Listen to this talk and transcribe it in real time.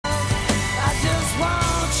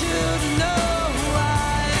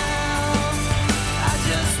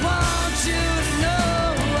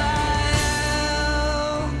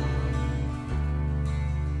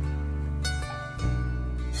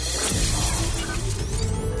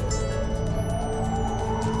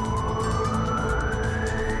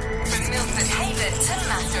to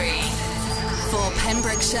Mathry. For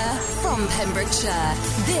Pembrokeshire, from Pembrokeshire,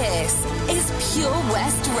 this is Pure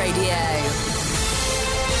West Radio.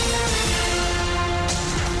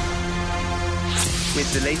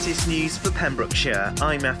 With the latest news for Pembrokeshire,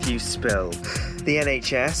 I'm Matthew Spill. The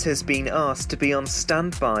NHS has been asked to be on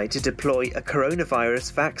standby to deploy a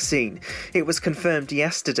coronavirus vaccine. It was confirmed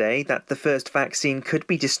yesterday that the first vaccine could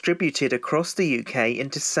be distributed across the UK in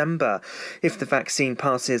December. If the vaccine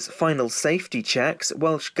passes final safety checks,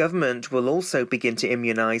 Welsh Government will also begin to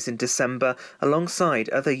immunise in December alongside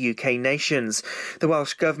other UK nations. The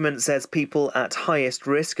Welsh Government says people at highest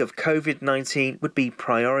risk of COVID-19 would be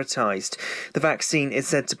prioritised. The vaccine is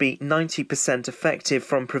said to be 90% effective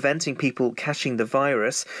from preventing people catching the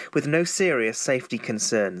virus, with no serious safety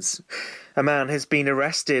concerns. A man has been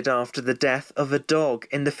arrested after the death of a dog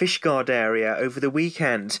in the Fishguard area over the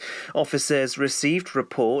weekend. Officers received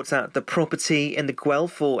reports at the property in the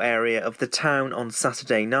Guelph area of the town on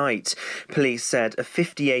Saturday night. Police said a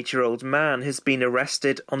 58-year-old man has been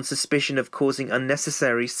arrested on suspicion of causing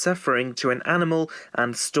unnecessary suffering to an animal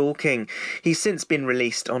and stalking. He's since been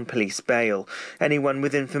released on police bail. Anyone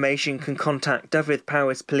with information can contact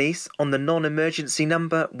Dyfed-Powys Police on the non-emergency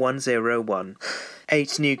number 101.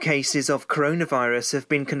 8 new cases of coronavirus have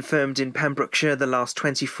been confirmed in Pembrokeshire the last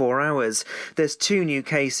 24 hours. There's 2 new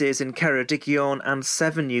cases in Ceredigion and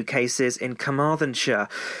 7 new cases in Carmarthenshire.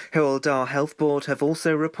 Hywel Dda Health Board have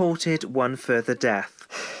also reported 1 further death.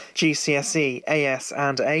 GCSE, AS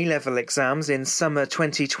and A-level exams in summer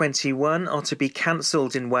 2021 are to be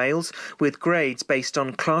cancelled in Wales, with grades based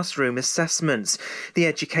on classroom assessments. The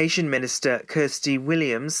Education Minister, Kirsty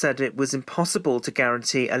Williams, said it was impossible to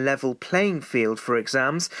guarantee a level playing field for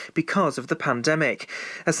exams because of the pandemic.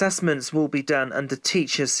 Assessments will be done under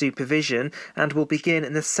teachers' supervision and will begin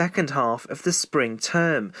in the second half of the spring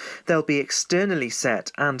term. They'll be externally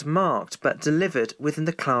set and marked but delivered within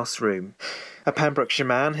the classroom. A Pembrokeshire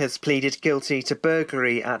man has pleaded guilty to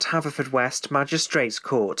burglary at Haverfordwest Magistrates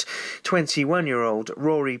Court. 21-year-old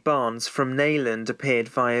Rory Barnes from Neyland appeared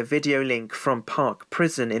via video link from Park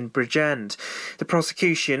Prison in Bridgend. The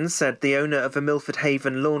prosecution said the owner of a Milford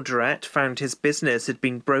Haven laundrette found his business had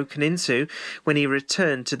been broken into when he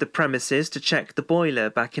returned to the premises to check the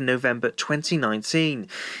boiler back in November 2019.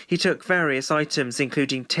 He took various items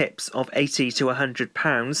including tips of £80 to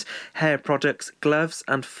 £100, hair products, gloves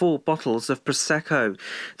and 4 bottles of Prosecco.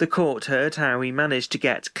 The court heard how he managed to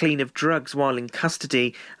get clean of drugs while in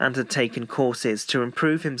custody and had taken courses to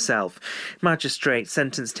improve himself. Magistrates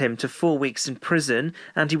sentenced him to 4 weeks in prison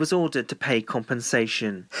and he was ordered to pay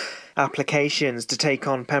compensation. Applications to take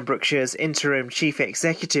on Pembrokeshire's interim chief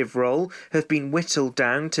executive role have been whittled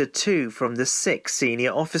down to 2 from the 6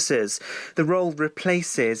 senior officers. The role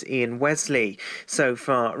replaces Ian Wesley. So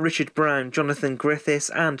far, Richard Brown, Jonathan Griffiths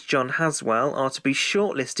and John Haswell are to be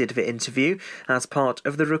shortlisted for interview as part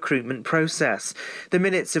of the recruitment process. The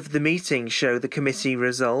minutes of the meeting show the committee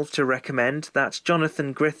resolved to recommend that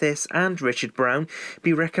Jonathan Griffiths and Richard Brown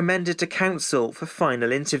be recommended to council for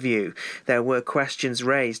final interview. There were questions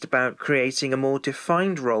raised about creating a more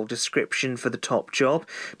defined role description for the top job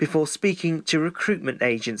before speaking to recruitment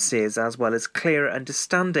agencies, as well as clearer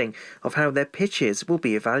understanding of how their pitches will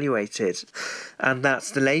be evaluated. And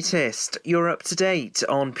that's the latest. You're up to date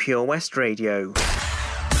on Pure West Radio.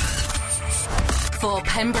 For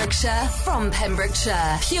Pembrokeshire, from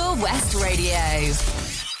Pembrokeshire, Pure West Radio.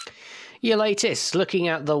 Your latest, looking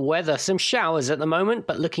at the weather. Some showers at the moment,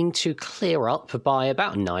 but looking to clear up by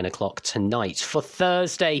about 9 o'clock tonight. For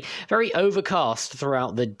Thursday, very overcast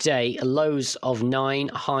throughout the day. Lows of 9,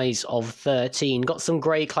 highs of 13. Got some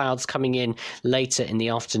grey clouds coming in later in the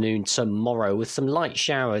afternoon tomorrow, with some light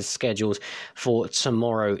showers scheduled for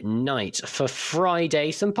tomorrow night. For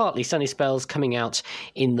Friday, some partly sunny spells coming out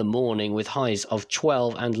in the morning, with highs of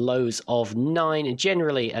 12 and lows of 9.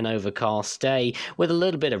 Generally an overcast day with a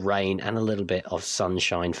little bit of rain and a little bit of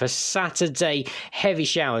sunshine. For Saturday, heavy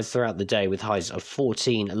showers throughout the day with highs of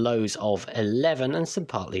 14, lows of 11 and some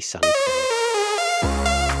partly sunny spells.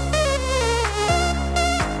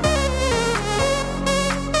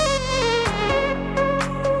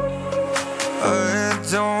 I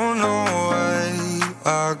don't know why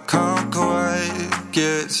I can't quite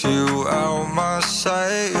get you out my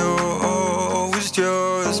sight. You're always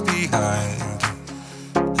just behind.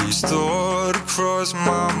 These thoughts cross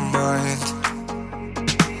my mind.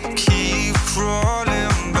 Keep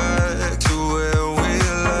crawling back to where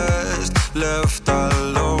we left our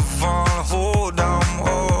love on hold. I'm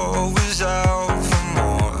always out for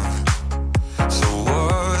more. So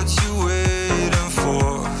what you waiting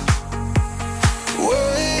for?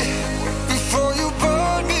 Wait before you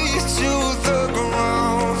burn me to the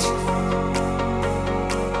ground.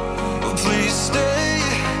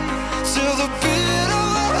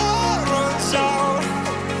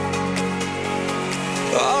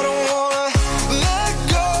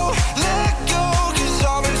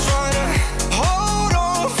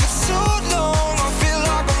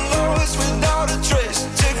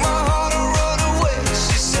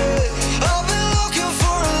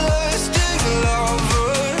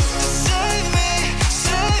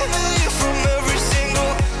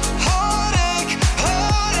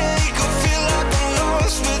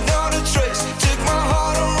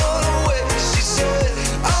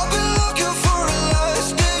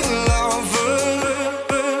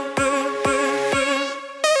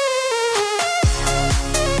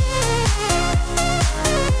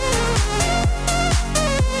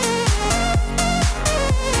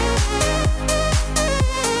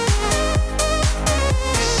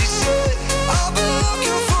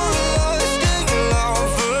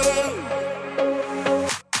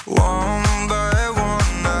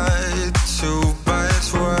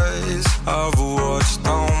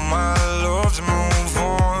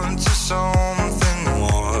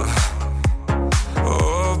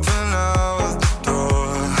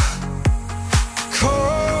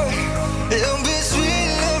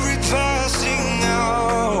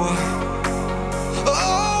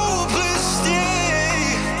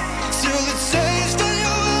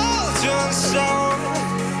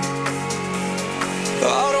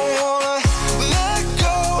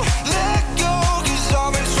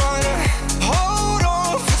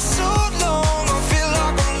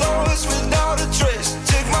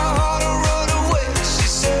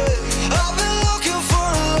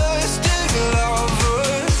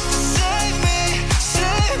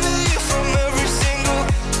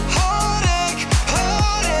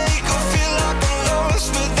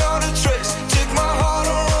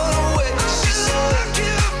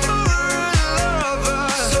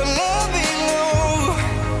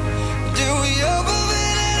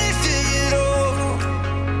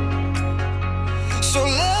 So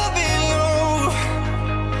let me know,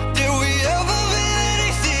 did we ever feel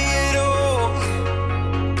anything at all?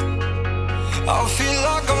 I feel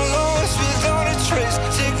like I'm lost without a trace.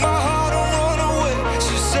 Take my heart and run away,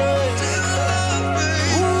 she said.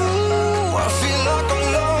 Ooh, I feel like I'm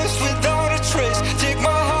lost without a trace. Take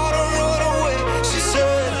my heart and run away, she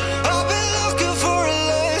said. I've been looking for a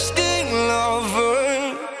lasting lover.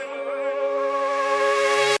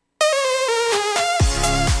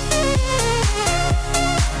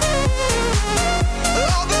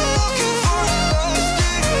 I've been looking for a lasting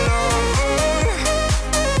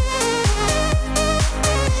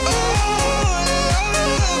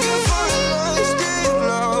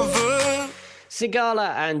lover.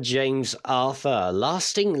 Sigala and James Arthur,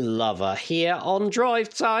 Lasting Lover, here on Drive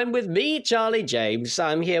Time with me, Charlie James.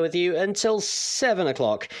 I'm here with you until 7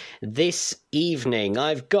 o'clock this evening.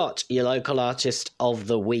 I've got your local artist of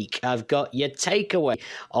the week. I've got your takeaway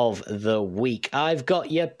of the week. I've got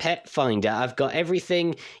your pet finder. I've got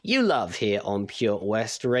everything you love here on Pure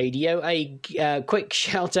West Radio. A quick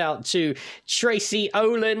shout out to Tracy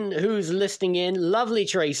Olin, who's listening in. Lovely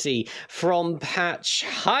Tracy from Patch.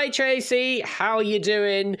 Hi, Tracy. How are you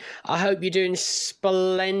doing? I hope you're doing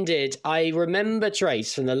splendid. I remember,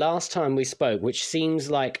 Trace, from the last time we spoke, which seems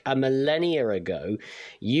like a millennia ago,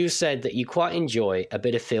 you said that you quite enjoy a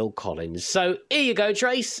bit of Phil Collins. So here you go,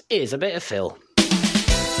 Trace. Here's a bit of Phil.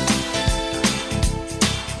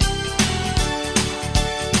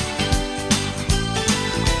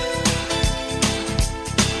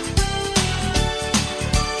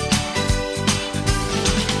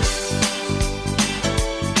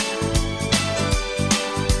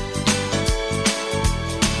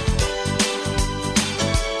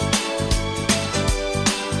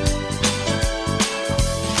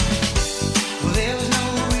 There was no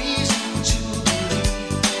reason to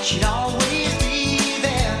believe she'd always be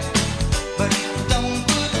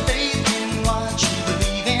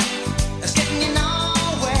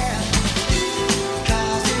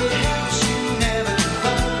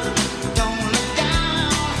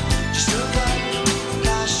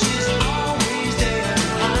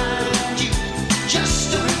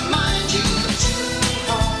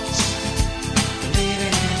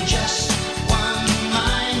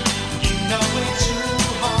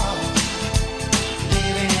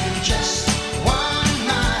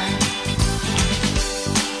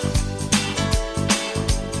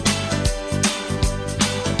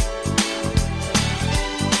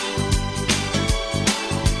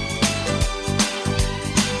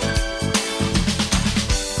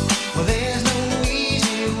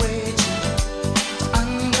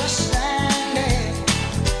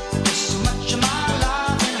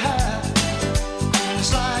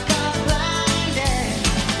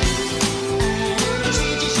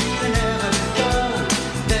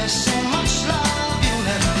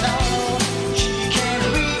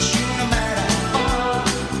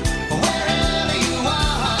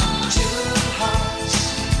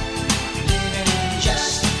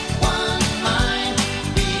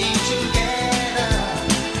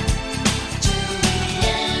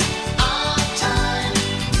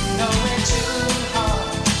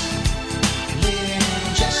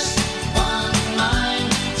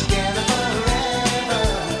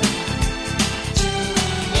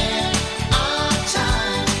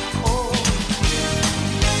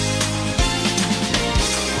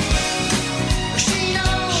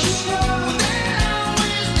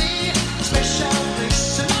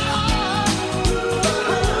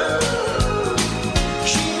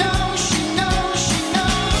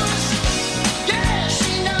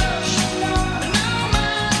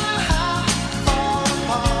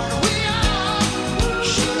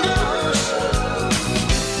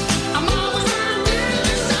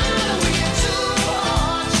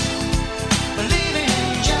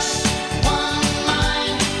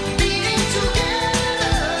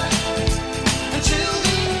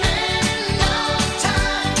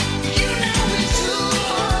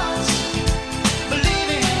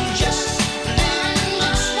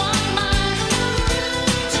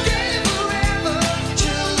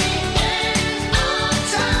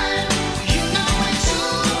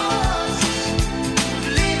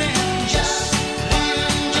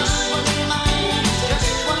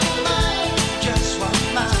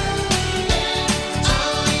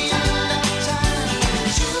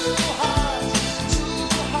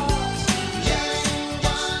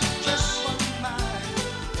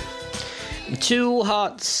Full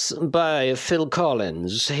Hearts by Phil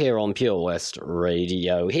Collins here on Pure West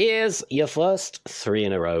Radio. Here's your first 3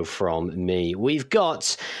 in a row from me. We've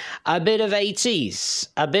got a bit of 80s,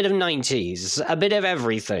 a bit of 90s, a bit of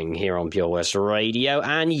everything here on Pure West Radio.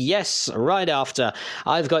 And yes, right after,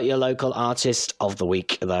 I've got your local artist of the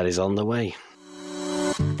week that is on the way.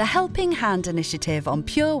 The Helping Hand Initiative on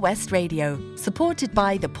Pure West Radio, supported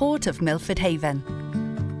by the Port of Milford Haven.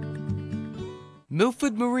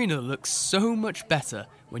 Milford Marina looks so much better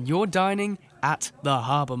when you're dining at the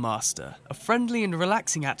Harbour Master, a friendly and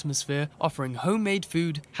relaxing atmosphere offering homemade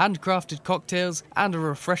food, handcrafted cocktails and a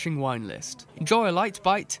refreshing wine list. Enjoy a light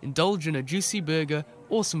bite, indulge in a juicy burger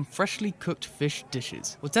or some freshly cooked fish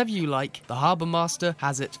dishes. Whatever you like, the Harbour Master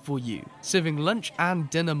has it for you. Serving lunch and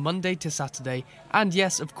dinner Monday to Saturday, and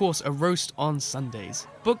yes, of course, a roast on Sundays.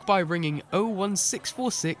 Book by ringing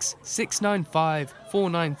 01646 695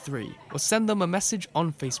 493 or send them a message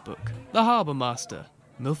on Facebook. The Harbour Master,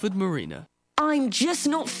 Milford Marina. I'm just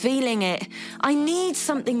not feeling it. I need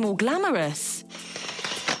something more glamorous.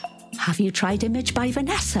 Have you tried Image by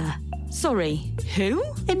Vanessa? Sorry, who?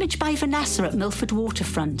 Image by Vanessa at Milford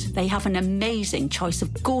Waterfront. They have an amazing choice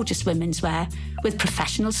of gorgeous women's wear with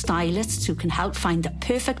professional stylists who can help find the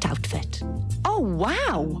perfect outfit. Oh,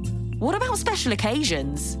 wow. What about special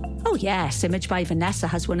occasions? Oh yes, Image by Vanessa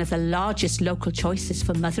has one of the largest local choices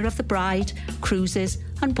for Mother of the Bride, cruises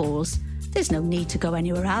and balls. There's no need to go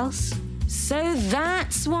anywhere else. So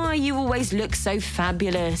that's why you always look so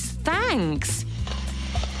fabulous. Thanks.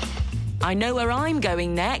 I know where I'm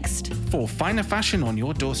going next. For finer fashion on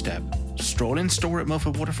your doorstep, stroll in store at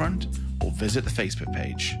Milford Waterfront or visit the Facebook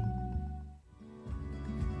page.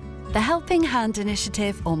 The Helping Hand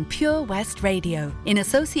Initiative on Pure West Radio, in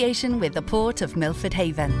association with the Port of Milford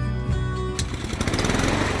Haven.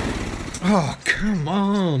 Oh, come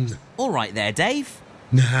on. All right there, Dave.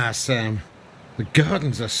 Nah, Sam. The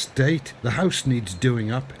garden's a state. The house needs doing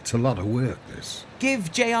up. It's a lot of work, this.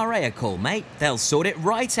 Give JRA a call, mate. They'll sort it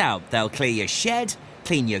right out. They'll clear your shed,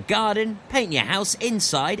 clean your garden, paint your house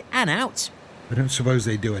inside and out. I don't suppose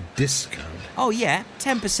they do a discount. Oh yeah,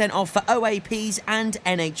 10% off for OAPs and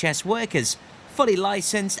NHS workers. Fully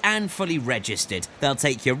licensed and fully registered. They'll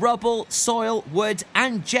take your rubble, soil, wood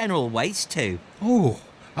and general waste too. Oh,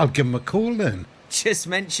 I'll give them a call then. Just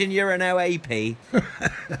mention you're an OAP.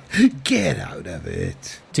 Get out of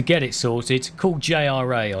it. To get it sorted, call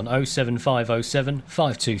JRA on 07507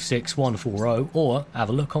 526 140 or have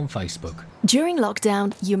a look on Facebook. During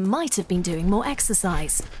lockdown, you might have been doing more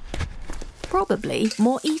exercise. Probably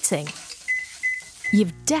more eating.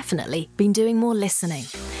 You've definitely been doing more listening.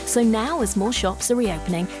 So now, as more shops are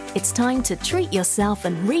reopening, it's time to treat yourself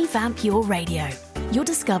and revamp your radio. You'll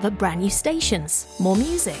discover brand new stations, more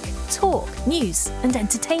music, talk, news and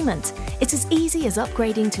entertainment. It's as easy as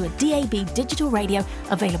upgrading to a DAB digital radio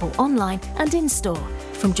available online and in-store.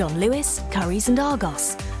 From John Lewis, Currys and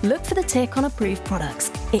Argos. Look for the tick on approved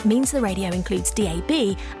products. It means the radio includes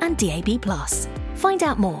DAB and DAB+. Find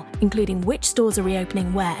out more, including which stores are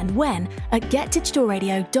reopening where and when, at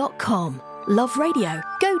getdigitalradio.com. Love radio.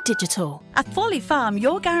 Go digital. At Folly Farm,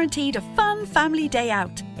 you're guaranteed a fun family day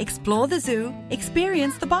out. Explore the zoo,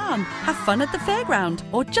 experience the barn, have fun at the fairground,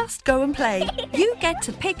 or just go and play. You get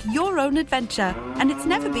to pick your own adventure, and it's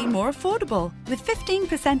never been more affordable. With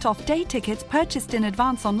 15% off day tickets purchased in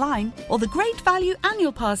advance online, or the great value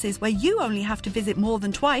annual passes where you only have to visit more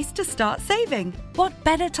than twice to start saving. What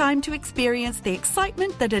better time to experience the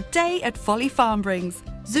excitement that a day at Folly Farm brings?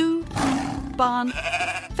 Zoo, barn,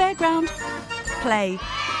 fairground, play.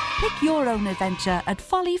 Pick your own adventure at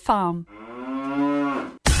Folly Farm.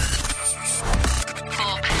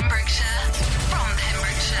 For Pembrokeshire, from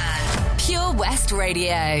Pembrokeshire, Pure West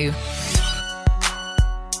Radio.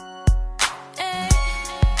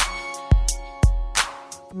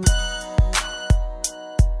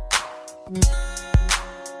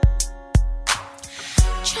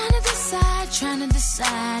 Trying to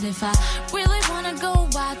decide if I really wanna go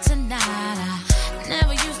out tonight. I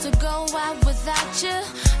never used to go out without you.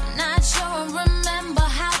 Not sure I remember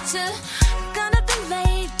how to. Gonna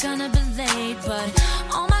be late, but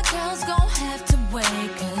all my girls gon' have to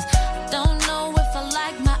wait. Cause I don't know if I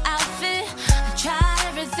like my outfit. I tried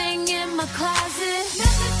everything in my closet.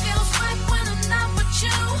 Nothing feels right when I'm not with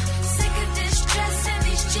you. Sick of this dress and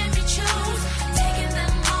these Jimmy Choos. Taking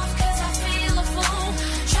them off cause I feel a fool.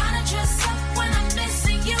 Trying to dress up when I'm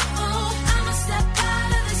missing you. I'ma step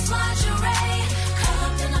out of this lingerie. Curl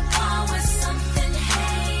up in a bar with something heavy.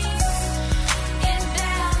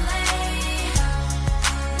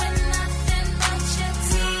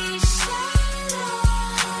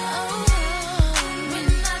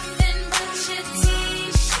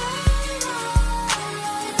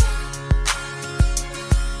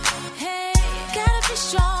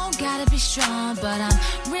 strong, but I'm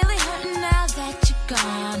really hurting now that you're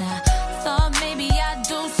gone. I thought maybe I'd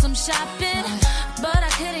do some shopping, but I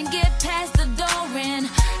couldn't get past the door, and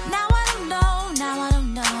now I don't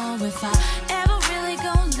know if I ever really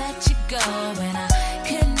gonna let you go. And I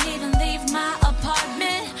couldn't even leave my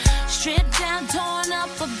apartment, stripped down, torn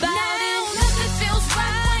up about it. Nothing feels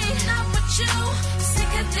right when I'm not with you.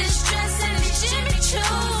 Sick of this dress and these Jimmy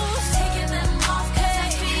Choos, taking them off 'cause I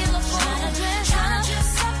feel a fool. Trying to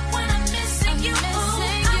dress up when I'm missing you.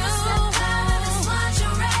 I'ma step out of this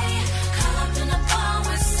lingerie, curl up in a ball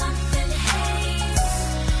with something haze.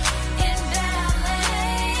 In bed I lay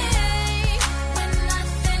with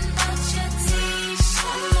nothing but your t-shirt.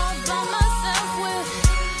 I'm all by myself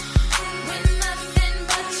with nothing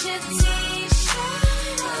but your t-shirt.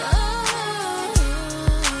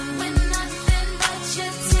 With nothing but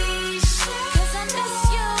your t-shirt. 'Cause I miss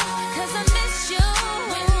you, 'cause I miss you.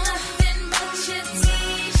 With nothing but your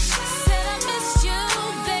t-shirt. Said I miss you,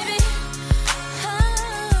 baby.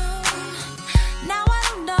 Now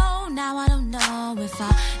I don't know if I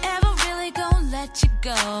ever really gonna let you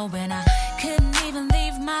go. And I couldn't even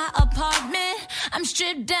leave my apartment. I'm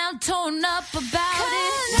stripped down, torn up about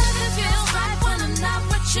it. Nothing feels right when I'm not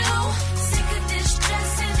with you. Sick of this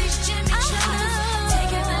dress and these Jimmy Choos,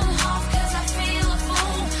 taking them off 'cause I feel a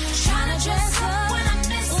fool. Trying to dress up when I'm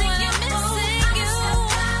missing you. I'ma step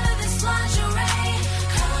out of this lingerie,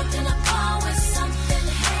 curl up in a ball with something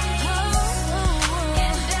haze.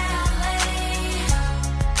 In bed I lay.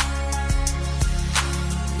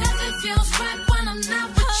 Nothing feels right when I'm not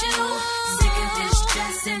with you. Sick of this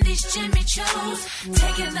dress and these Jimmy Choos,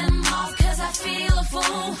 taking them off 'cause I feel a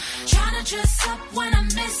fool. Trying to dress up when I'm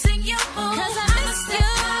missing you. 'Cause I miss you.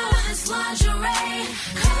 Out of this lingerie,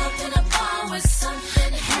 curl up in a ball with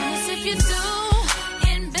something haze. If you do,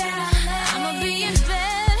 in bed I lay. I'ma be in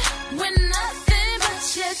bed with nothing but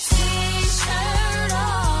your t-shirt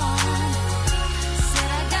on.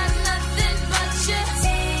 Said I got nothing but your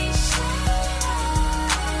t-shirt.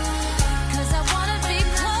 'Cause I wanna be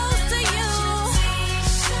close to you.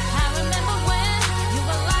 I remember when you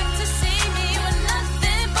would like to see me with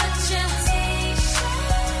nothing but your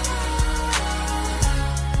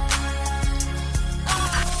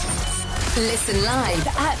Listen live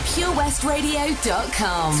at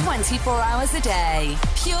purewestradio.com. 24 hours a day.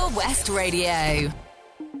 Pure West Radio.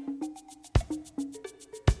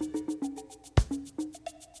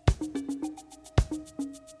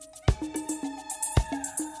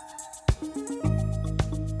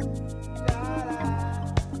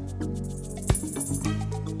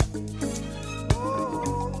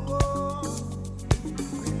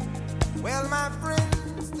 Well, my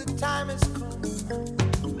friends, the time has come.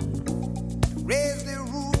 Raise the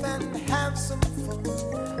roof and have some fun.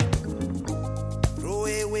 Throw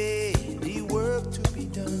away the work to be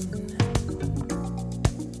done.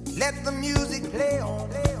 Let the music play on.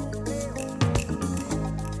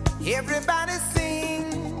 Everybody sing,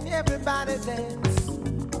 everybody dance.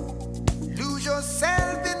 Lose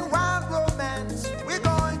yourself in wild romance. We're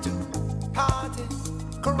going to party,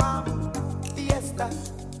 caramba, fiesta,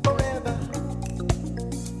 forever.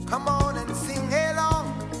 Come on and sing along.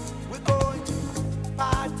 We're going to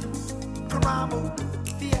party, caramba,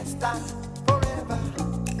 fiesta, forever.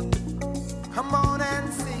 Come on and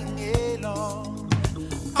sing along.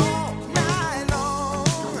 All night long,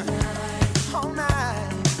 all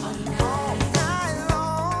night, all night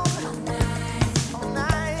long, all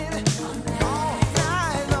night, all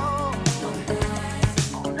night long,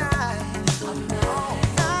 all night, all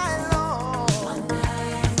night long.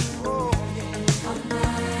 Oh yeah.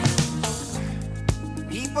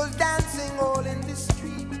 People dancing all in the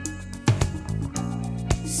street.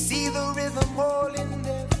 See the rhythm all in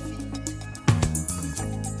their feet.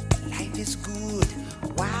 Life is good,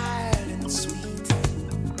 wild and sweet.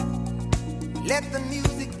 Let the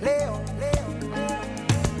music play on, play on, play on.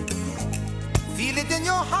 Feel it in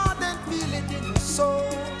your heart and feel it in your soul.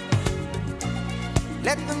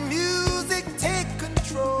 Let the music take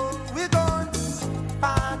control. We're going to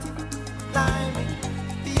party, climbing,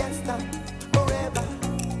 fiesta, forever.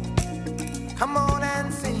 Come on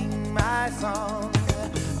and sing my song.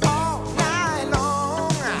 All night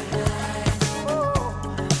long. Oh,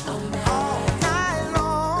 all night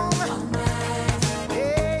long.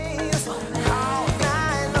 Yes, all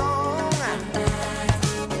night long.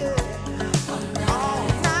 Yeah, all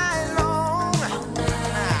night long.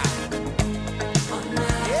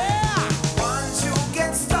 Yeah.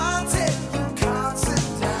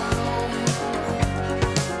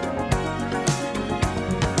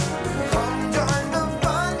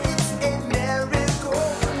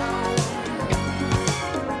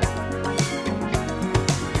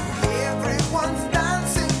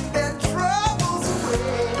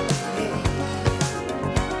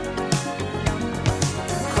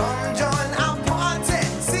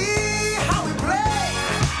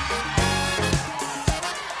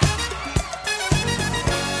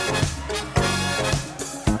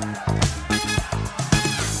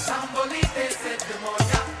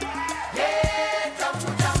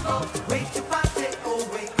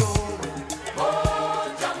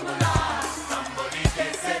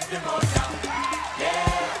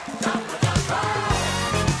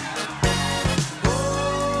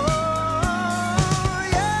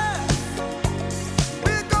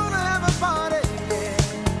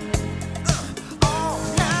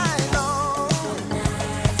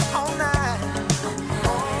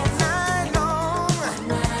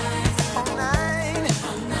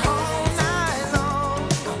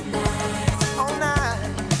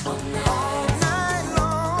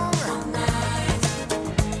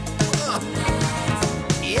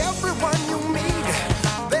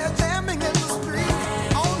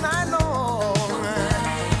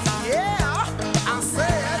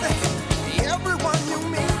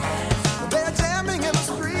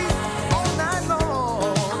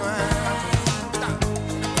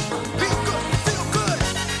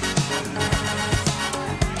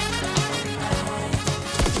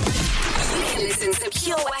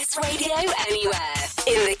 Anywhere.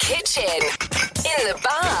 In the kitchen. In the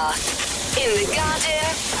bath. In the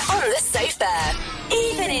garden. On the sofa.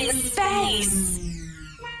 Even in space.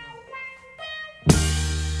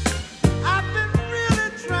 I've been really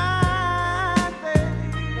trying,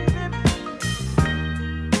 baby,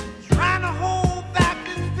 trying to hold back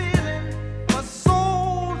this feeling for so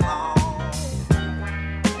long.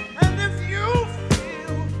 And if you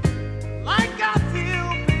feel like I feel,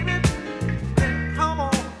 baby, then come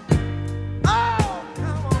on. Oh,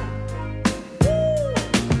 come on. Woo.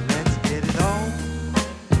 Let's get it on.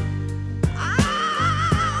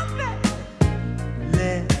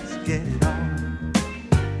 Let's get it on.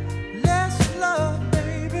 Let's love,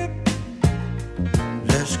 baby.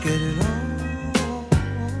 Let's get it on.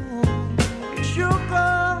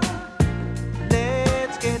 Sugar,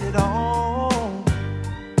 let's get it on.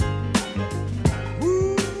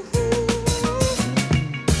 Ooh,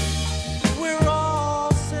 we're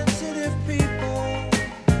all sensitive people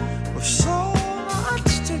with so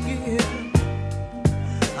much to give.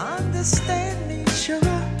 Understand me,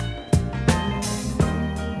 sugar.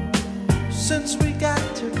 Since we got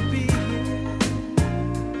to be here,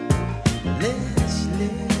 let's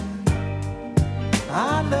live.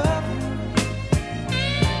 I love you.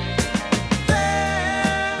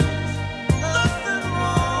 There's nothing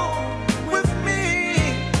wrong with me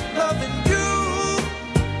loving you,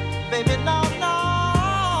 baby, no,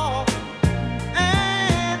 no.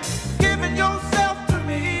 And giving yourself to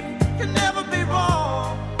me can never be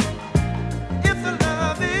wrong if the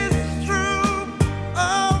love is true.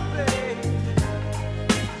 Oh, baby.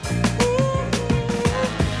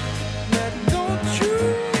 Don't you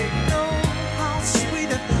know how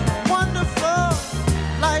sweet and wonderful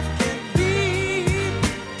life can be?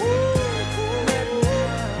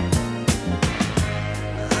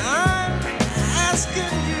 I'm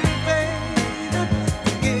asking you, baby, to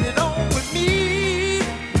get it on with me.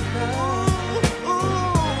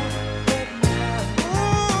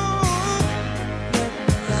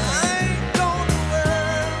 I ain't gonna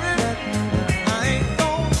worry, I ain't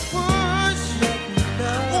gonna push, I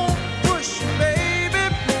won't push you, baby.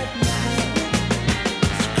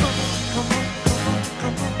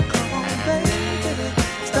 Come on, baby,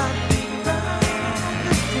 stop being around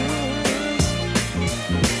this place.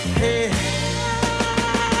 Hey,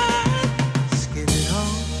 let's get it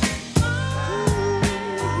on.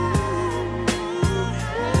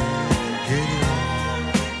 Get it on.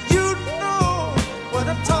 You know what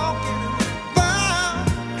I'm talking about.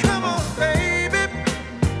 Come on, baby.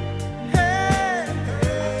 Hey,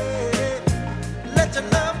 let your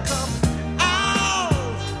love come out.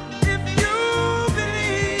 If you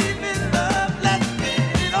believe in love, let's get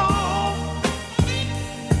it on.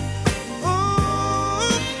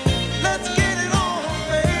 Ooh, let's get it on,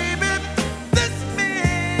 baby. This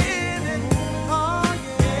minute, oh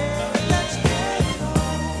yeah, let's get it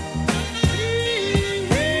on.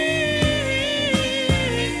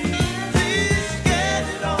 Please get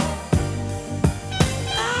it on.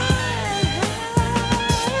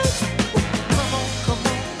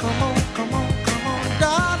 Come on,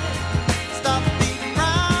 darling. Stop beating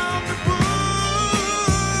around the bush.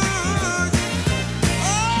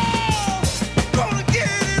 Oh, gonna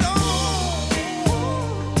get it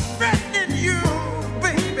on. Threatening you,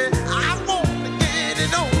 baby. I wanna get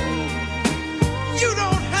it on. You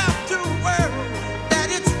don't have to worry that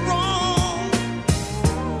it's wrong.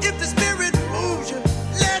 If the spirit moves you,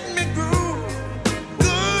 let me groove.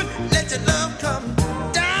 Good, let your love come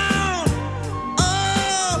down.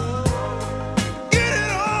 Oh, get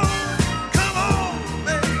it on. Come on,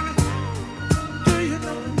 baby. Do you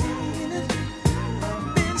know the meaning of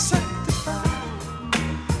being sanctified?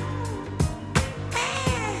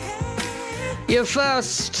 Your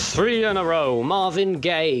first three in a row. Marvin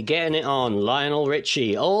Gaye getting it on. Lionel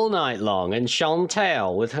Richie all night long. And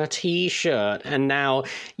Chantel with her t-shirt. And now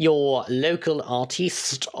your local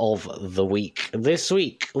artiste of the week. This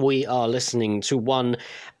week we are listening to one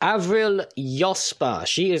Avril Jospa.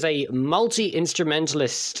 She is a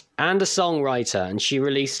multi-instrumentalist and a songwriter, and she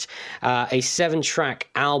released a 7-track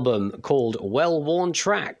album called Well-Worn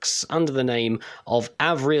Tracks under the name of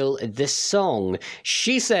Avril the Song.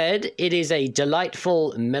 She said it is a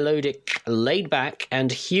delightful, melodic, laid-back,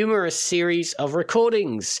 and humorous series of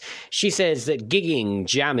recordings. She says that gigging,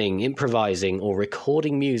 jamming, improvising, or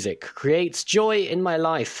recording music creates joy in my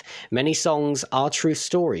life. Many songs are true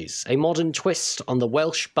stories, a modern twist on the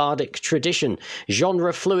Welsh bardic tradition,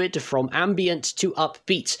 genre fluid from ambient to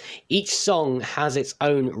upbeat. Each song has its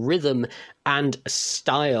own rhythm and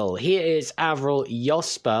style. Here is Avril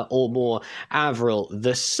Josper, or more Avril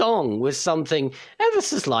the Song, with something ever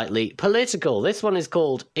so slightly political. This one is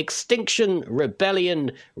called Extinction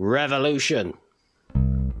Rebellion Revolution.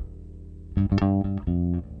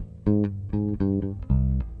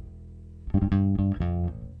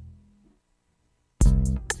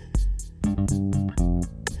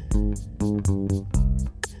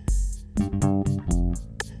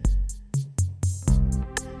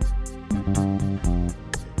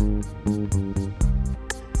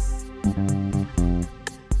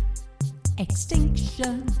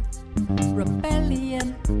 Extinction,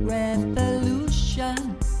 rebellion,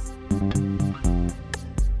 revolution.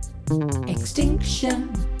 Extinction,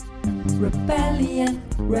 rebellion,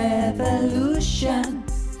 revolution.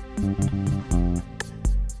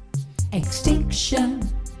 Extinction,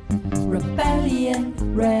 rebellion,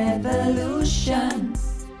 revolution.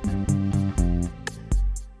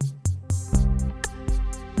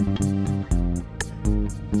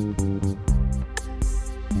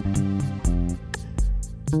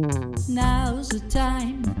 Now's the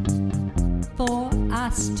time for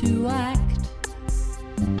us to act.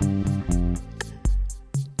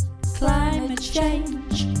 Climate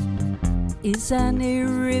change is an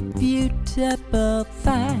irrefutable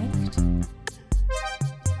fact.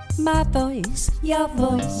 My voice, your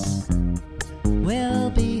voice, will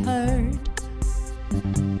be heard.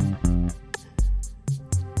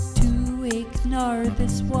 To ignore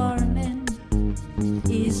this warning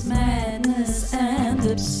is madness and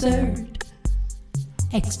absurd.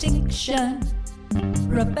 Extinction,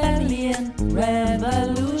 rebellion,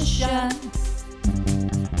 revolution.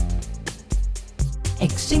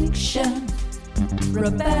 Extinction,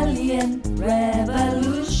 rebellion,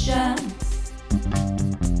 revolution.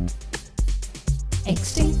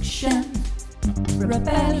 Extinction,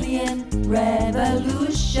 rebellion,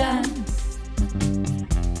 revolution.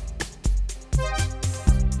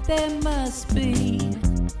 There must be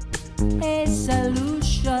a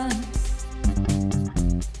solution.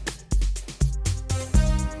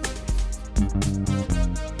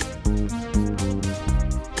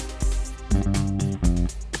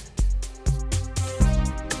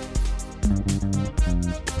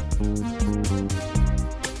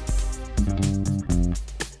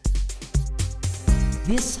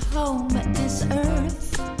 This home, this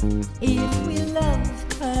earth, if we love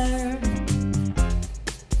her,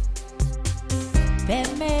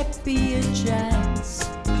 there may be a chance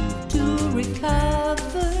to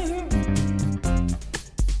recover.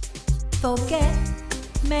 Forget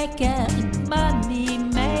making money,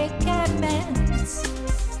 make amends.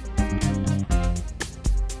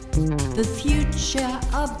 The future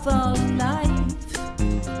of our life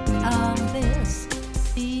on this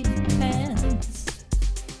depends.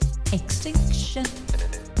 Extinction,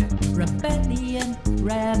 rebellion,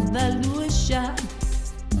 revolution.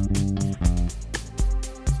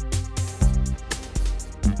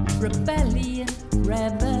 Rebellion,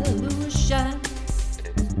 revolution.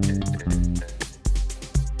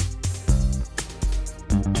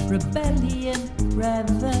 Rebellion,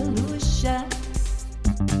 revolution.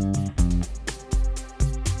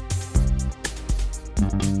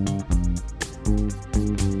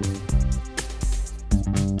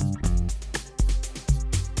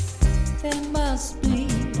 There must be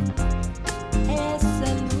a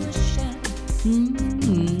solution.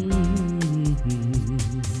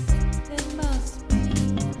 There must be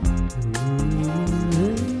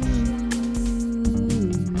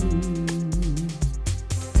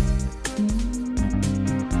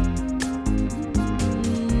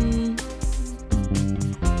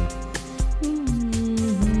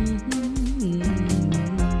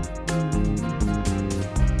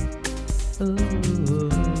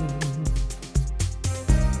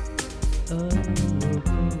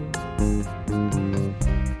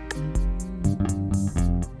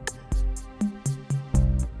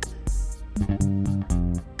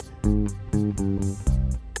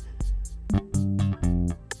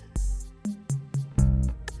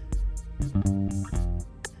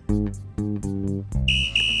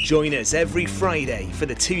Join us every Friday for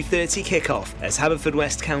the 2:30 kickoff as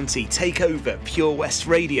Haverfordwest County take over Pure West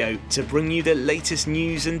Radio to bring you the latest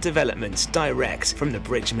news and developments direct from the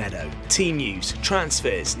Bridge Meadow. Team news,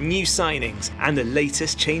 transfers, new signings and the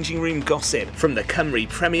latest changing room gossip from the Cymru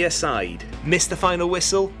Premier side. Miss the final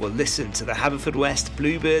whistle? Well, listen to the Haverfordwest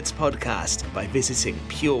Bluebirds podcast by visiting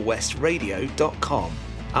purewestradio.com.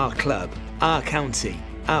 Our club, our county,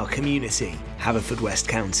 our community. Haverfordwest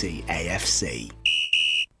County AFC.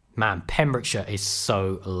 Man, Pembrokeshire is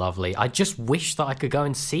so lovely. I just wish that I could go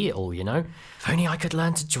and see it all, you know? If only I could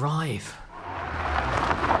learn to drive.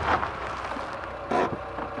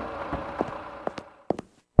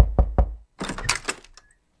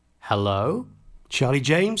 Hello? Charlie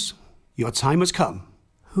James, your time has come.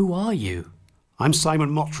 Who are you? I'm Simon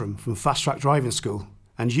Mottram from Fast Track Driving School,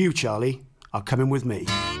 and you, Charlie, are coming with me.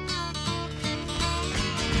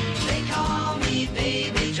 They call me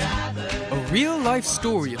Baby Driver. A real-life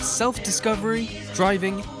story of self-discovery,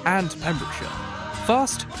 driving and Pembrokeshire.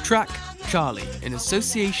 Fast Track Charlie, in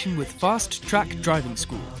association with Fast Track Driving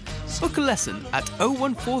School. Book a lesson at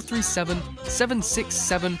 01437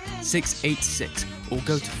 767 686 or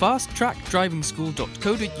go to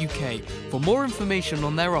fasttrackdrivingschool.co.uk for more information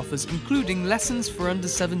on their offers, including lessons for under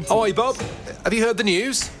 17s. Oi, Bob. Have you heard the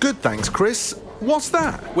news? Good, thanks, Chris. What's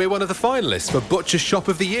that? We're one of the finalists for Butcher's Shop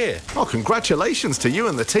of the Year. Oh, congratulations to you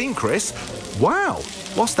and the team, Chris. Wow,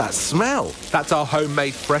 what's that smell? That's our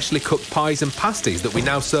homemade freshly cooked pies and pasties that we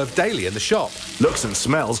now serve daily in the shop. Looks and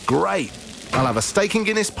smells great. I'll have a steak and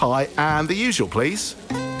Guinness pie and the usual, please.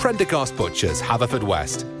 Prendergast Butchers,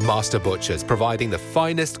 Haverfordwest. Master Butchers, providing the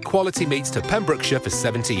finest quality meats to Pembrokeshire for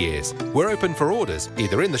 70 years. We're open for orders,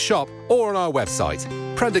 either in the shop or on our website,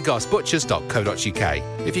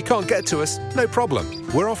 prendergastbutchers.co.uk. If you can't get to us, no problem.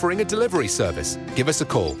 We're offering a delivery service. Give us a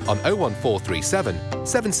call on 01437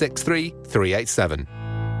 763 387.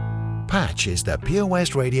 Patch is the Pure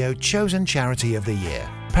West Radio chosen charity of the year.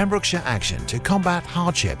 Pembrokeshire Action to Combat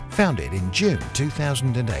Hardship, founded in June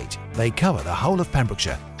 2008. They cover the whole of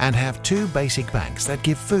Pembrokeshire and have 2 basic banks that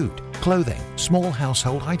give food, clothing, small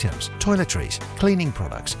household items, toiletries, cleaning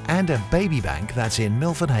products, and a baby bank that's in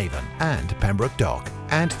Milford Haven and Pembroke Dock,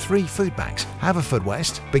 and 3 food banks,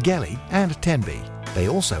 Haverfordwest, Begelly and Tenby. They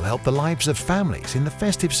also help the lives of families in the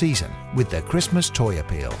festive season with their Christmas toy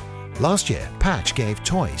appeal. Last year, Patch gave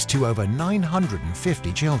toys to over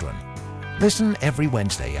 950 children. Listen every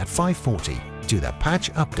Wednesday at 5:40 to the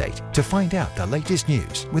Patch Update to find out the latest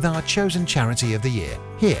news with our chosen charity of the year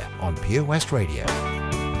here on Pure West Radio.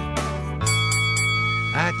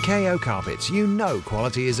 At KO Carpets, you know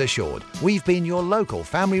quality is assured. We've been your local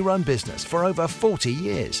family-run business for over 40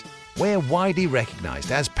 years. We're widely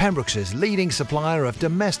recognised as Pembrokeshire's leading supplier of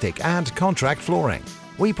domestic and contract flooring.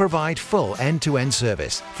 We provide full end-to-end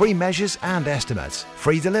service, free measures and estimates,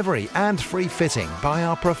 free delivery and free fitting by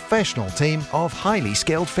our professional team of highly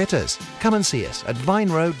skilled fitters. Come and see us at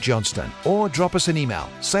Vine Road, Johnston, or drop us an email,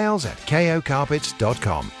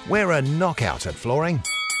 sales@kocarpets.com. We're a knockout at flooring.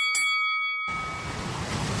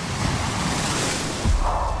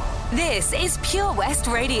 This is Pure West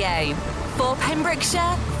Radio. For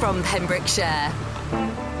Pembrokeshire, from Pembrokeshire.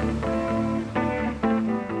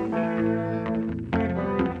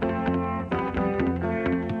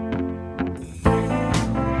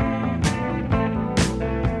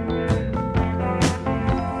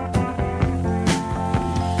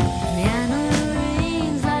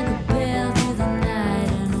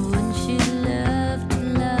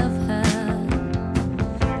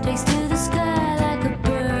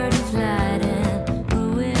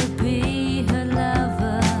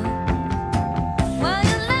 While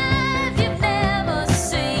you lie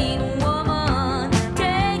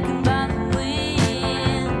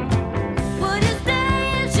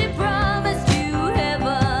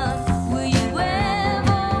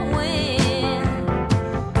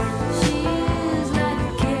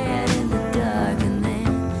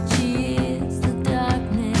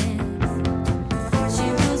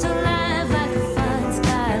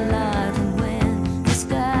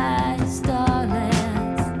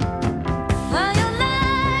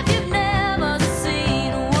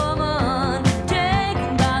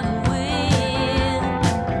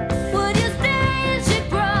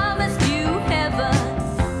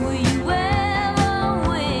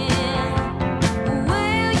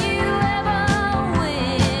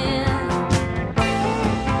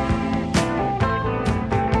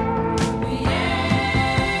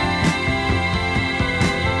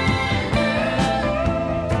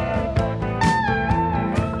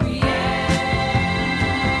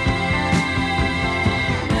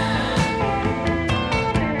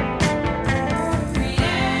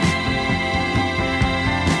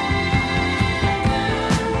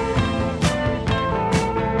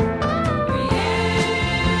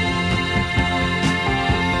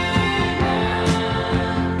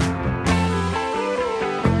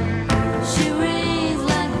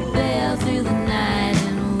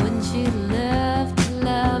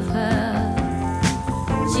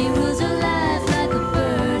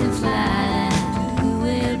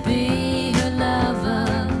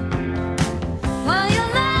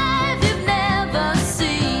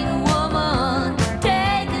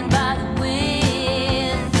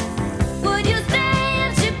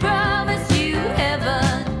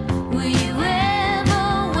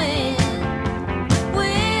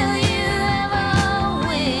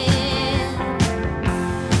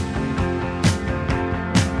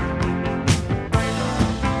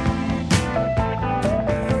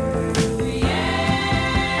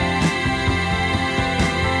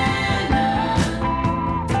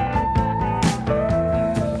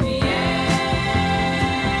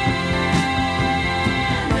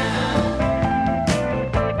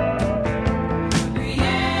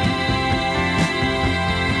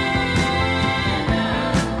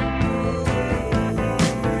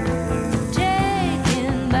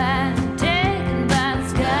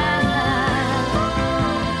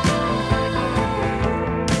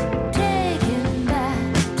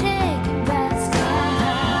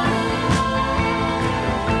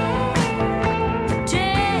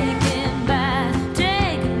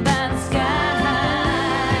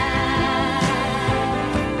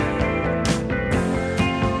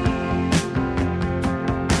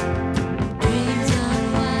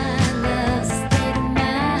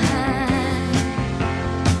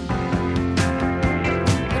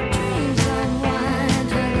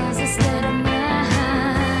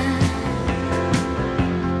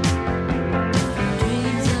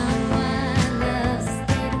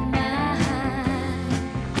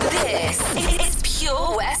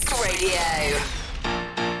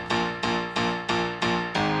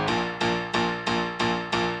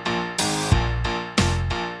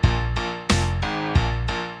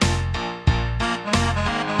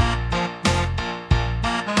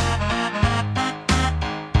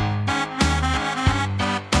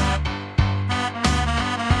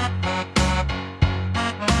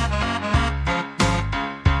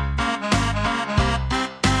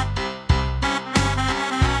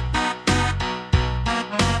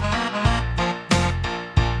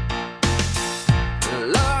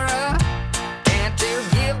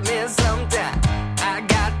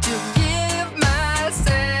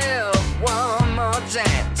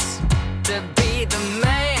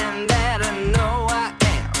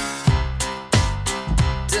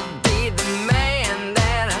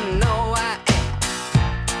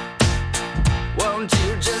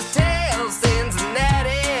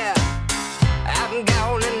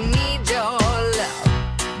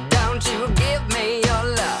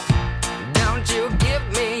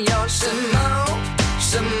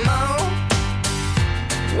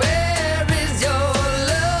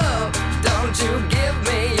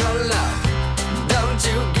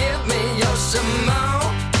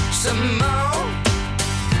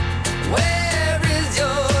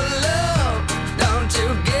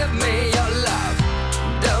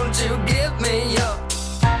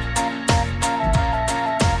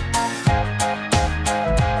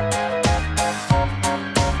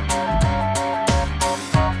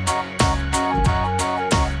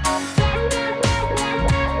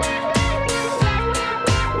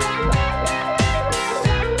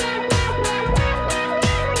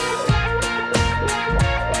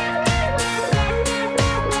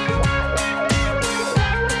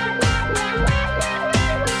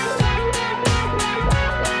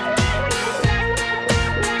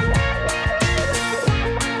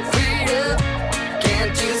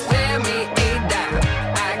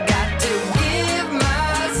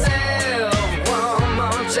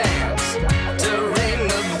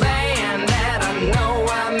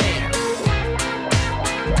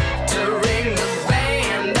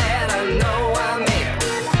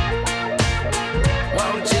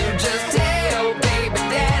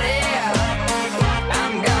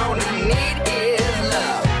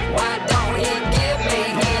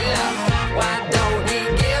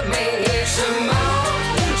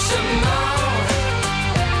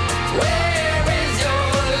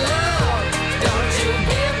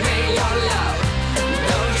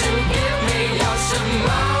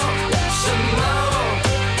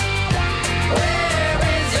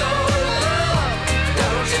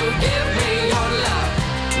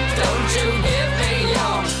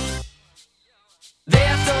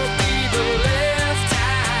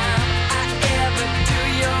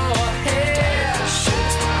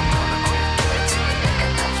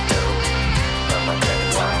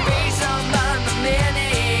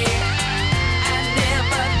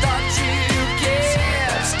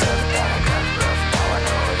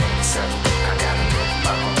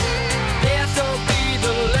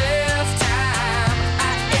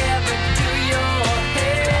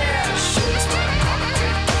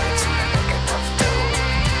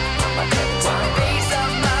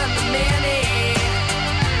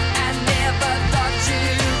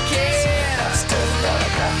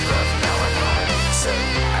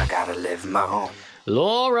Live More.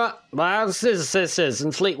 Laura, Scissors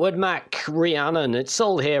and Fleetwood Mac, Rhiannon. It's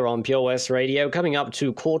all here on Pure West Radio, coming up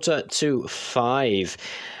to 4:45.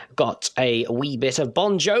 Got a wee bit of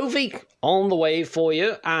Bon Jovi on the way for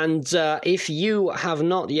you, and if you have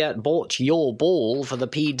not yet bought your ball for the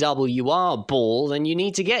PWR ball, then you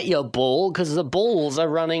need to get your ball, because the balls are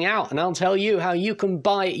running out, and I'll tell you how you can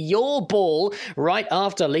buy your ball right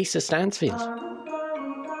after Lisa Stansfield.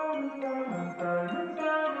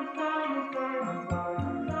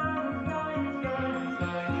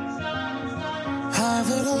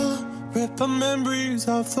 Have it all, rip our memories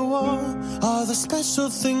off the wall. All the special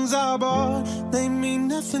things I bought, they mean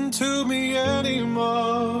nothing to me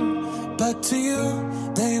anymore. But to you,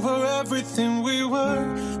 they were everything we were.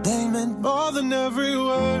 They meant more than every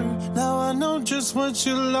word. Now I know just what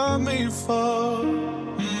you love me for.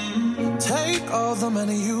 Take all the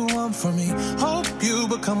money you want from me. Hope you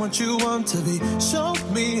become what you want to be. Show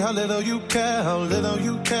me how little you care, how little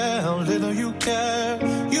you care, how little you care.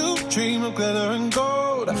 You dream of glitter and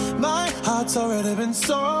gold. My heart's already been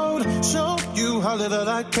sold. Show you how little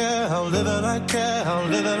I care, how little I care, how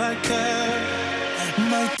little I care.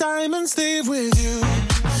 My diamonds leave with you.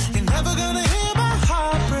 You're never gonna hear my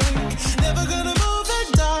heart break. Never gonna move the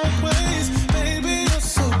dark ways. Baby, you're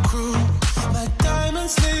so cruel. My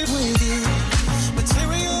diamonds leave with you.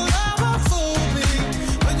 Material love won't fool me.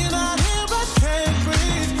 When you're not here, I can't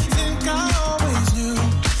breathe. Think I always knew.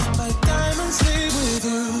 My diamonds leave with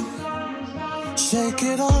you. Shake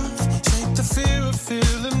it off. Shake the fear of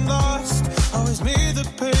feeling lost. Always me that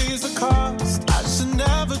pays the cost. I should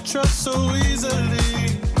never trust so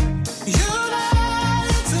easily. You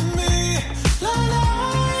lied to me,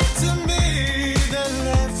 lied to me. Then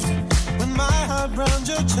left with my heart round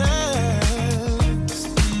your chest.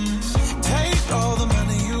 Take all the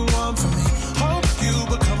money you want from me. Hope you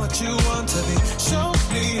become what you want to be. Show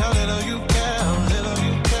me how little you care, how little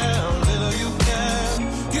you care, how little you care.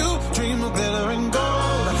 You dream of glitter and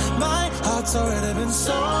gold. My heart's already been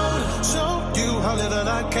sold. Show you how little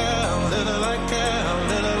I care, how little I care, how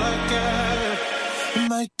little I care.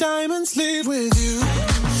 My diamonds leave with you.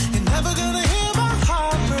 You're never gonna hear my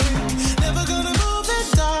heart break. Never gonna move the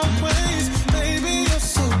dark ways. Baby, you're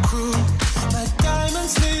so cruel. My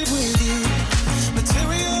diamonds leave with you.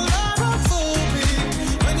 Material love won't fool me.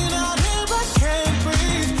 When you're not here, I can't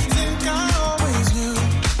breathe. Think I always knew.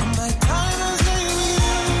 My diamonds leave with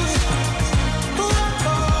you. Ooh,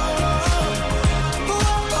 oh,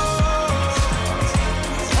 ooh, oh,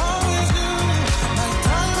 always knew. My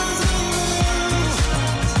diamonds leave with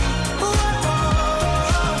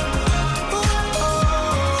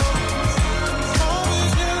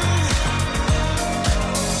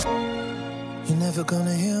you. You're never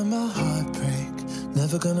gonna hear my heart break.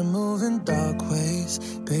 Never gonna move in dark ways.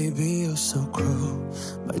 Baby, you're so cruel.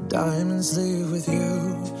 My diamonds leave with you.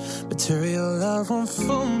 Material love won't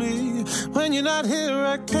fool me. When you're not here,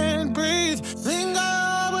 I can't breathe. Think I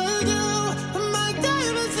always do. My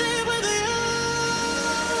diamonds leave with you.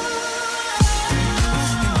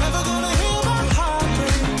 You're never gonna hear my heart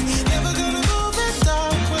break. Never gonna move in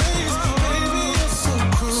dark ways. Baby, you're so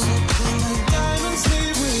cruel. My diamonds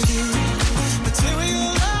leave with you. Material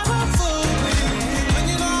love won't fool me. When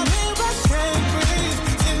you're not here, I can't breathe.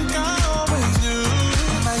 Think I always knew.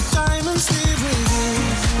 My diamonds leave with you.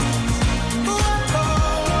 Ooh, oh,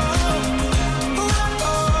 ooh,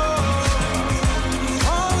 oh,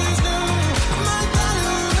 always knew. My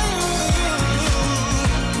diamonds leave with you.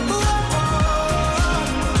 Ooh, oh,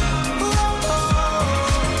 ooh, oh,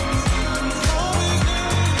 always knew.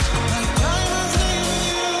 My diamonds leave with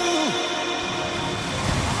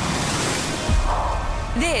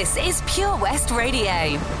you. This is Pure West Radio.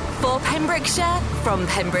 For Pembrokeshire, from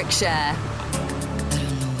Pembrokeshire.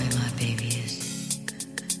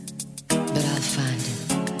 But I'll find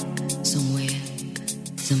it somewhere,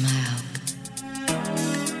 somehow.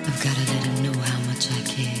 I've gotta let him know how much I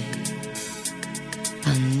care.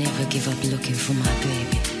 I'll never give up looking for my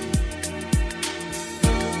baby.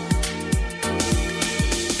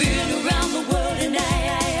 Been around the world and I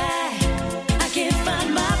can't find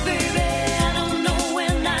my baby. I don't know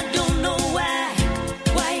when, I don't know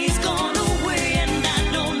why he's gone away, and I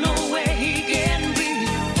don't know where he can be.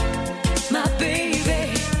 My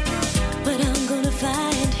baby, but I'm gonna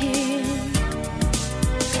find him.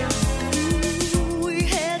 Ooh, we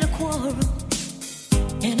had a quarrel,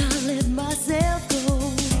 and I let myself go.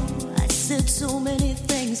 I said so many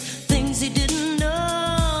things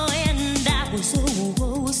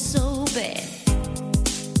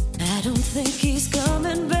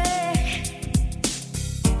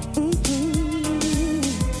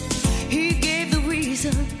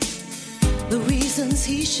reasons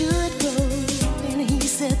he should go, and he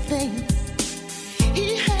said things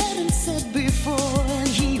he hadn't said before, and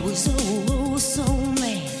he was oh so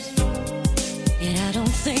mad. And I don't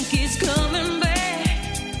think he's coming back,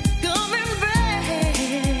 coming back.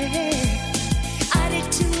 I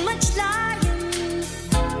did too much lying,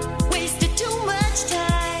 wasted too much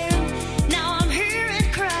time. Now I'm here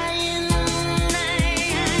and crying. I've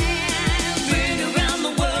been around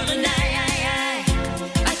the world and I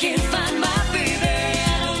can't find my baby.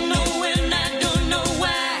 I don't know and I don't know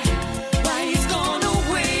why he's gone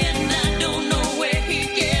away, and I don't know where he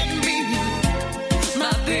can be,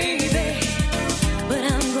 my baby. But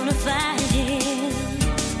I'm gonna find him.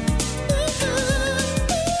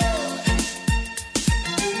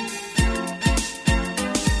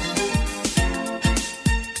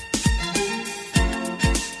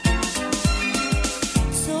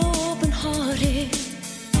 So open-hearted,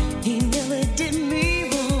 he never did me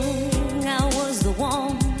wrong. I was the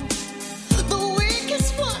one, the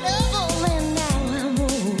weakest one ever, and now I'm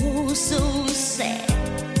oh so sad.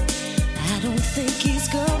 I don't think he's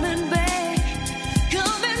coming back,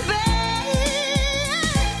 coming back.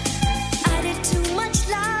 I did too much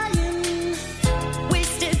lying,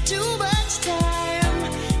 wasted too much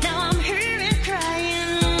time. Now I'm here and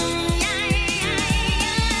crying.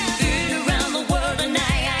 Been around the world and I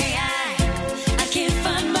can't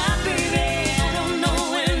find my baby. I don't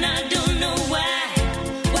know and I don't know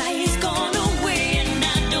why he's gone away, and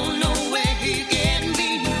I don't know where he can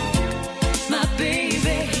be, my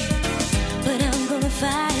baby. But I'm gonna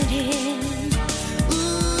find him.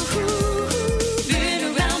 Ooh, been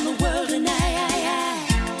around the world and I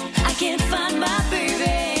can't find my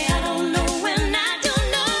baby. I don't know and I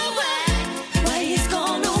don't know why he's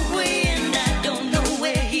gone away, and I don't know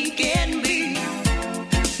where he can be,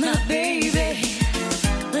 my baby.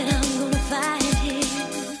 But I'm gonna find him.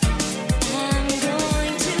 I'm going to find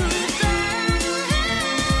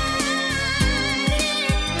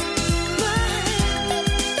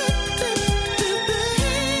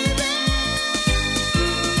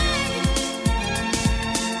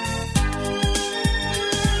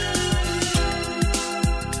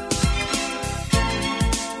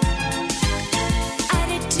I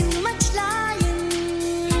did too much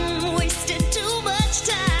lying, wasted too much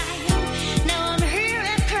time. Now I'm here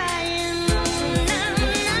and crying.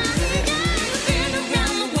 Been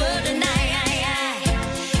around the world and I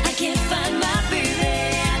can't find my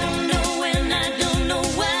baby. I don't know and I don't know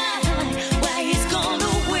why he's gone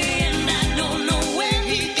away, and I don't know where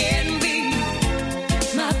he can be,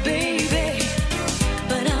 my baby.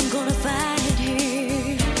 But I'm gonna find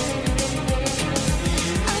him.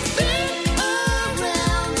 I've been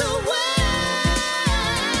around the world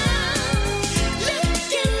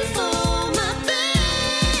looking for my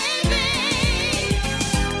baby.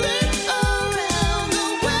 Been around the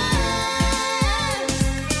world,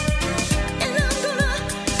 and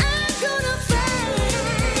I'm gonna find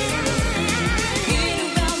him. Been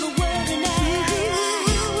around the world and I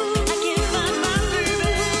can't find my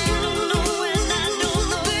baby. I don't know and I don't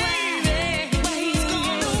know why he's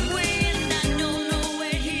gone away, and I don't know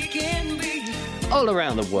where he can be. All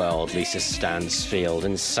around the world, Lisa Stansfield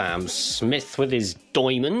and Sam Smith with his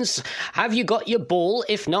diamonds. Have you got your ball?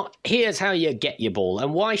 If not, here's how you get your ball.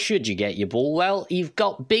 And why should you get your ball? Well, you've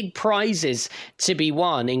got big prizes to be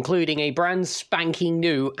won, including a brand spanking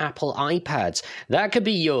new Apple iPad. That could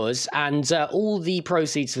be yours, and all the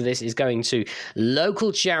proceeds for this is going to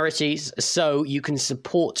local charities, so you can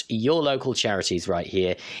support your local charities right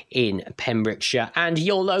here in Pembrokeshire and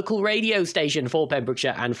your local radio station for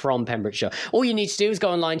Pembrokeshire and from Pembrokeshire. All you need to do is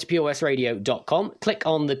go online to purewestradio.com, click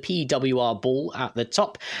on the PWR ball at the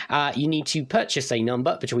top. You need to purchase a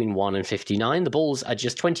number between 1 and 59. The balls are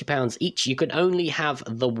just £20 each. You can only have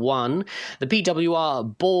the one. The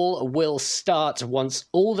PWR ball will start once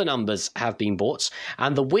all the numbers have been bought,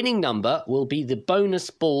 and the winning number will be the bonus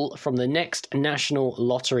ball from the next National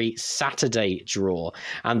Lottery Saturday draw,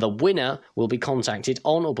 and the winner will be contacted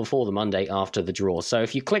on or before the Monday after the draw. So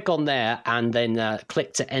if you click on there and then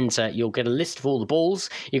click to enter, you'll get a list of all the balls.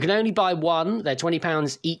 You can only buy one. They're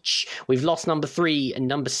 £20 each. We've lost number 3 and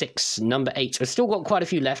number 6, number 8. We've still got quite a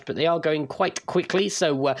few left, but they are going quite quickly.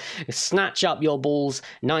 So snatch up your balls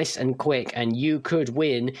nice and quick, and you could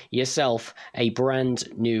win yourself a brand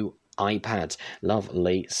new iPad.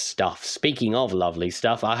 Lovely stuff. Speaking of lovely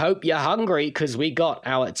stuff, I hope you're hungry, because we got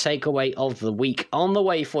our takeaway of the week on the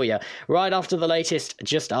way for you right after the latest,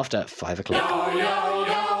 just after 5 o'clock.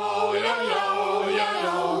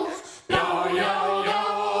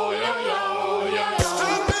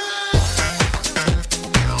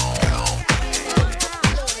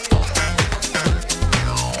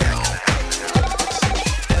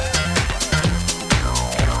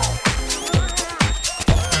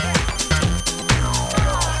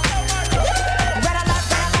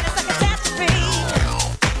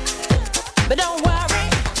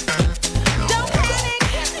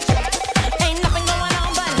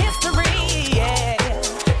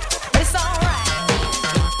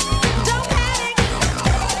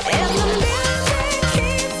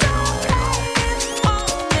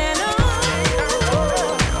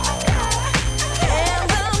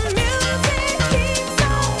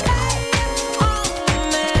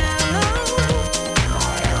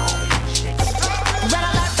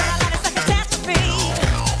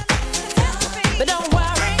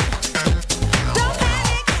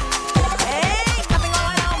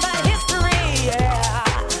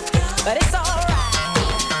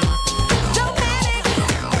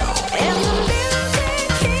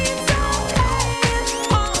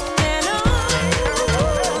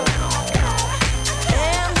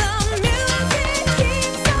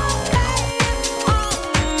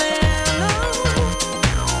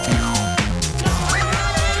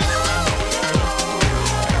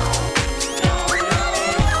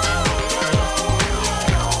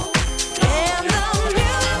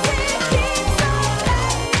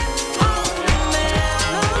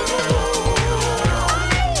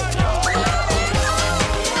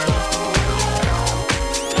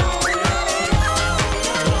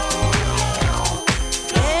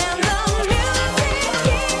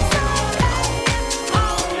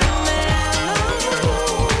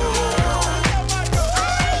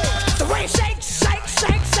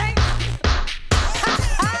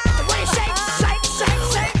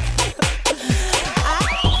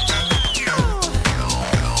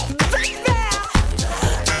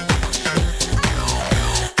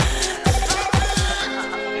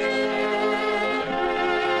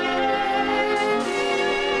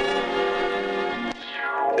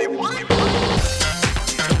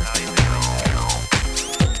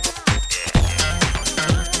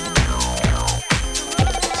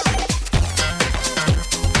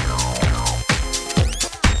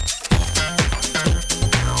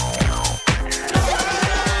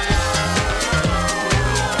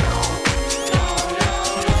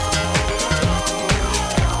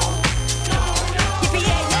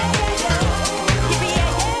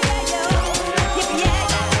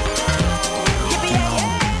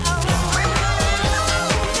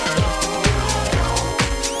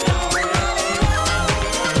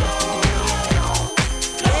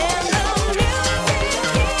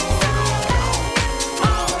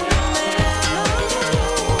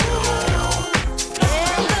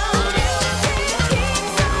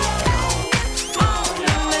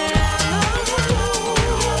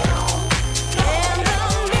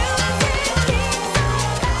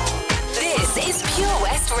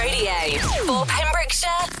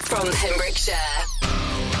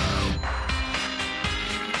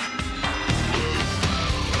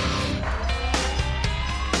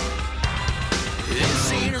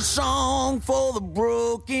 Song for the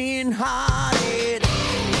broken hearted,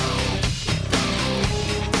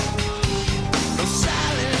 a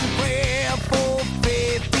silent prayer for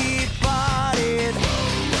faith departed.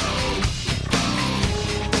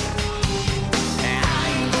 And I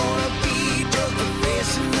ain't gonna be just a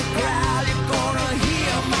face in the crowd. You're gonna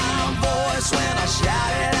hear my voice when I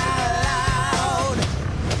shout it out loud.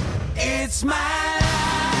 It's my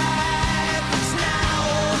life, it's now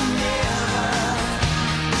or never.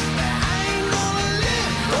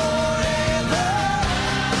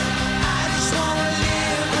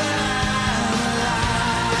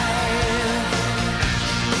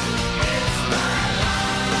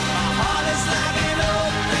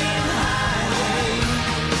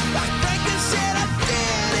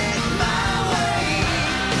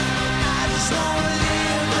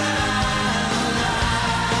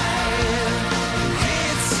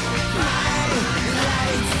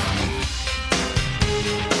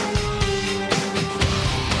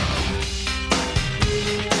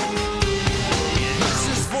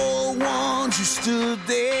 Stood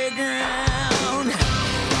their ground.